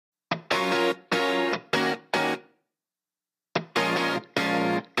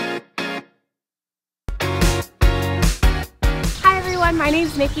everyone, my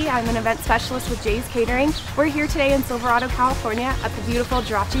name's Nikki. I'm an event specialist with Jay's Catering. We're here today in Silverado, California at the beautiful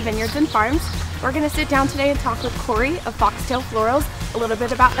Jirachi Vineyards and Farms. We're going to sit down today and talk with Corey of Foxtail Florals a little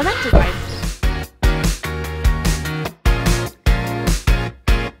bit about event design.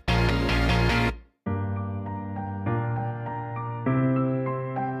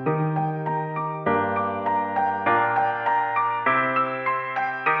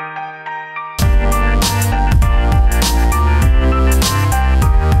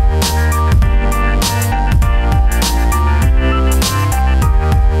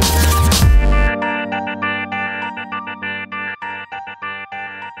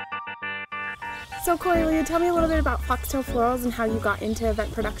 So Corey, will you tell me a little bit about Foxtail Florals and how you got into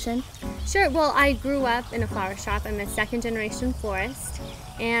event production? Sure. Well, I grew up in a flower shop. I'm a second-generation florist,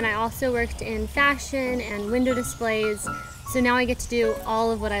 and I also worked in fashion and window displays. So now I get to do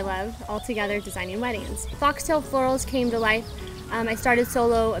all of what I love, all together designing weddings. Foxtail Florals came to life. I started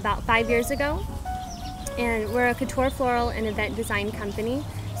solo about 5 years ago, and we're a couture floral and event design company.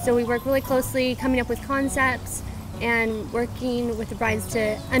 So we work really closely coming up with concepts and working with the brides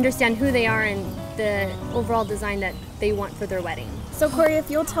to understand who they are and the overall design that they want for their wedding. So Corey, if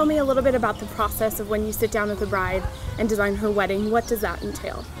you'll tell me a little bit about the process of when you sit down with the bride and design her wedding, what does that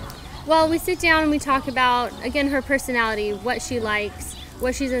entail? Well, we sit down and we talk about, again, her personality, what she likes,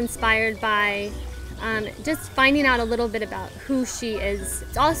 what she's inspired by, just finding out a little bit about who she is.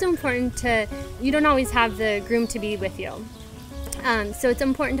 It's also important you don't always have the groom to be with you. So it's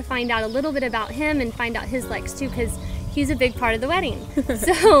important to find out a little bit about him and find out his likes too, because he's a big part of the wedding.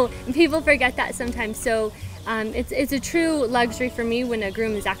 So people forget that sometimes. So it's a true luxury for me when a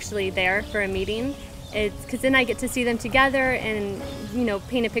groom is actually there for a meeting. It's because then I get to see them together and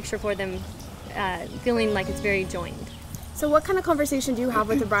paint a picture for them, feeling like it's very joined. So what kind of conversation do you have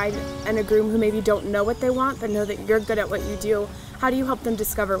with a bride and a groom who maybe don't know what they want but know that you're good at what you do? How do you help them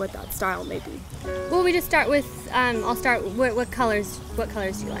discover what that style may be? Well, we just start with, I'll start, what colors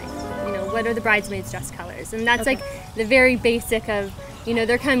do you like? What are the bridesmaids' dress colors? And that's like the very basic of,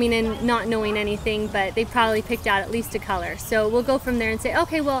 they're coming in not knowing anything, but they probably picked out at least a color. So we'll go from there and say,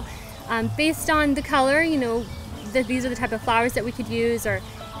 okay, well, based on the color, these are the type of flowers that we could use, or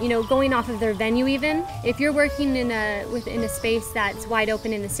going off of their venue even. If you're working in a space that's wide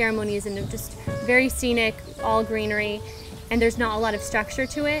open and the ceremonies and just very scenic, all greenery, and there's not a lot of structure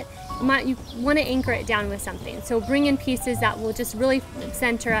to it, you want to anchor it down with something. So bring in pieces that will just really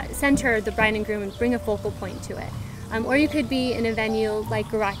center the bride and groom and bring a focal point to it. Or you could be in a venue like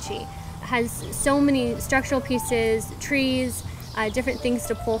Jirachi. It has so many structural pieces, trees, different things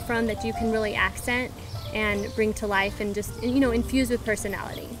to pull from that you can really accent and bring to life and just infuse with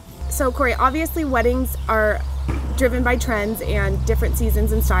personality. So Corey, obviously weddings are driven by trends and different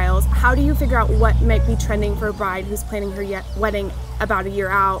seasons and styles. How do you figure out what might be trending for a bride who's planning her wedding about a year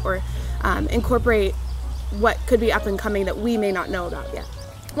out, or incorporate what could be up and coming that we may not know about yet?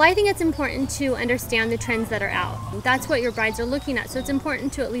 Well, I think it's important to understand the trends that are out. That's what your brides are looking at, so it's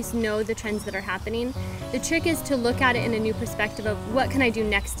important to at least know the trends that are happening. The trick is to look at it in a new perspective of what can I do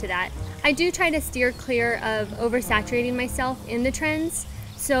next to that. I do try to steer clear of oversaturating myself in the trends,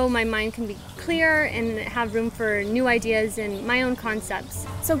 so my mind can be clear and have room for new ideas and my own concepts.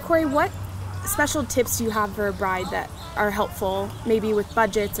 So Corey, what special tips do you have for a bride that are helpful, maybe with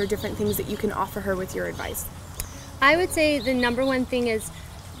budgets or different things that you can offer her with your advice? I would say the number one thing is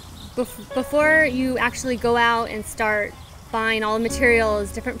before you actually go out and start buying all the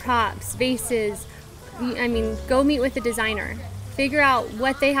materials, different props, vases, go meet with the designer. Figure out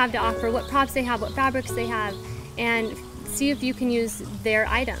what they have to offer, what props they have, what fabrics they have, and see if you can use their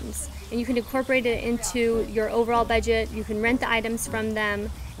items. And you can incorporate it into your overall budget. You can rent the items from them,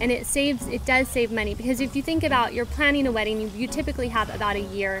 and it does save money, because if you think about you're planning a wedding, you typically have about a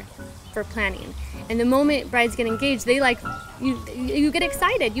year for planning. And the moment brides get engaged, you get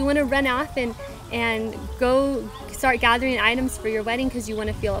excited. You want to run off and go start gathering items for your wedding because you want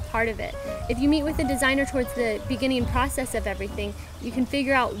to feel a part of it. If you meet with a designer towards the beginning process of everything, you can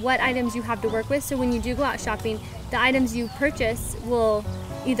figure out what items you have to work with, so when you do go out shopping, the items you purchase will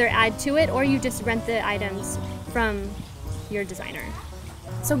either add to it or you just rent the items from your designer.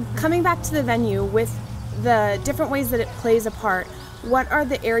 So coming back to the venue, with the different ways that it plays a part, what are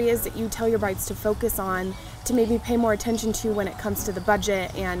the areas that you tell your brides to focus on to maybe pay more attention to when it comes to the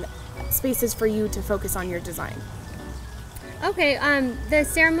budget and spaces for you to focus on your design? Okay, the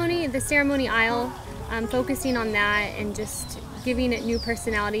ceremony aisle, focusing on that and just giving it new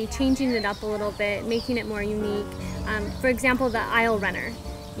personality, changing it up a little bit, making it more unique. For example, the aisle runner.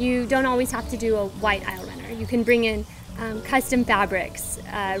 You don't always have to do a white aisle runner. You can bring in custom fabrics,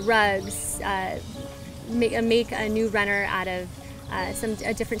 rugs, make a new runner out of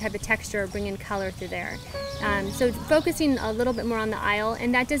a different type of texture, or bring in color through there. So focusing a little bit more on the aisle,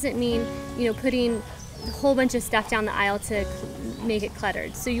 and that doesn't mean putting a whole bunch of stuff down the aisle to make it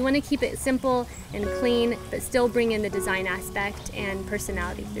cluttered. So you want to keep it simple and clean, but still bring in the design aspect and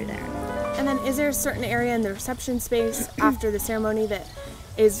personality through there. And then is there a certain area in the reception space after the ceremony that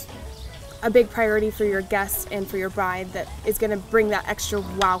is a big priority for your guests and for your bride that is going to bring that extra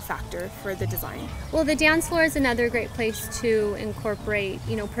wow factor for the design? Well, the dance floor is another great place to incorporate,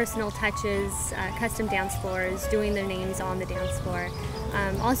 personal touches, custom dance floors, doing their names on the dance floor.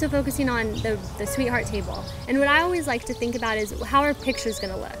 Also focusing on the sweetheart table. And what I always like to think about is how are pictures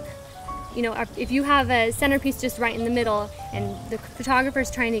going to look? If you have a centerpiece just right in the middle and the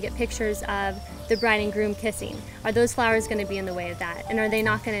photographer's trying to get pictures of the bride and groom kissing, are those flowers going to be in the way of that? And are they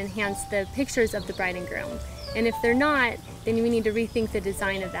not going to enhance the pictures of the bride and groom? And if they're not, then we need to rethink the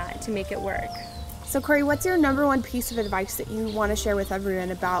design of that to make it work. So Corey, what's your number one piece of advice that you want to share with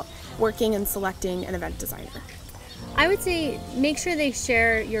everyone about working and selecting an event designer? I would say make sure they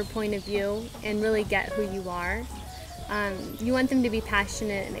share your point of view and really get who you are. You want them to be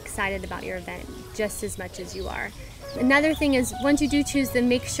passionate and excited about your event just as much as you are. Another thing is, once you do choose them,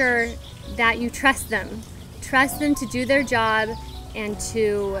 make sure that you trust them. Trust them to do their job and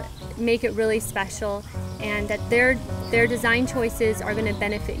to make it really special, and that their design choices are going to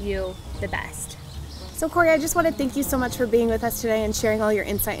benefit you the best. So Corey, I just want to thank you so much for being with us today and sharing all your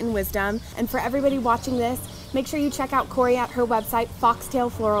insight and wisdom. And for everybody watching this, make sure you check out Corey at her website,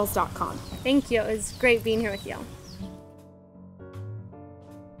 foxtailflorals.com. Thank you. It was great being here with you.